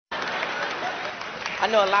I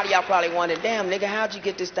know a lot of y'all probably wondering, damn, nigga, how'd you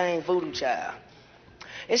get this thing voodoo child?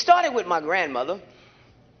 It started with my grandmother,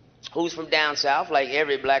 who's from down south, like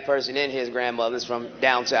every black person in his grandmother's from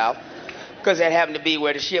down south, because that happened to be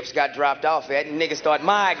where the ships got dropped off at, and niggas start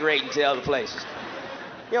migrating to other places.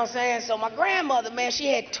 You know what I'm saying? So my grandmother, man, she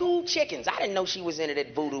had 2 chickens. I didn't know she was into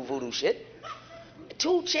that voodoo shit.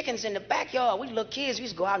 2 chickens in the backyard. We little kids, we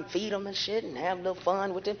used to go out and feed them and shit and have a little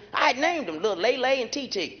fun with them. I had named them little Lay and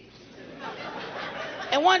TT.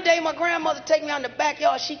 And one day my grandmother take me out in the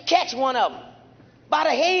backyard, she catch one of them by the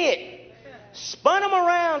head, spun him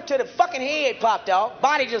around till the fucking head popped off,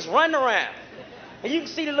 body just running around. And you can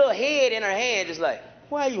see the little head in her hand just like,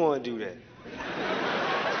 why you want to do that?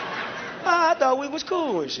 I thought we was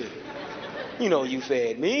cool and shit. You know, you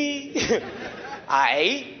fed me. I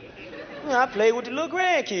ate. I played with the little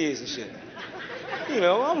grandkids and shit. You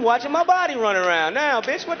know, I'm watching my body run around now,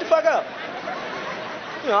 bitch. What the fuck up?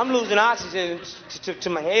 You know, I'm losing oxygen to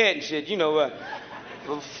my head and shit. You know,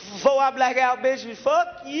 before I black out, bitch,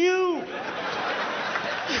 fuck you.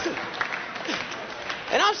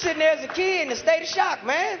 And I'm sitting there as a kid in a state of shock,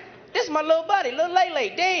 man. This is my little buddy, little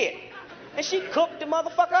Lay, dead. And she cooked the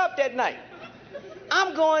motherfucker up that night.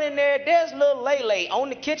 I'm going in there, there's little Lay on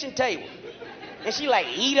the kitchen table. And she like,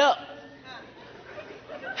 eat up.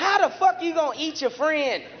 How the fuck you gonna eat your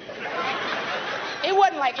friend? It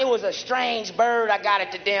wasn't like it was a strange bird I got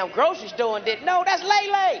at the damn grocery store and did. No, that's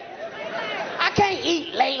Lay. I can't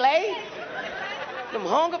eat Lay. Them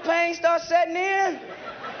hunger pains start setting in.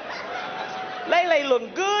 Lay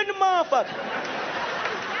looking good in the motherfucker.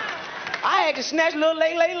 I had to snatch little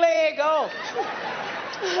Lay leg off.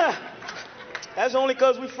 That's only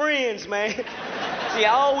 'cause we friends, man. See,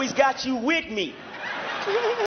 I always got you with me.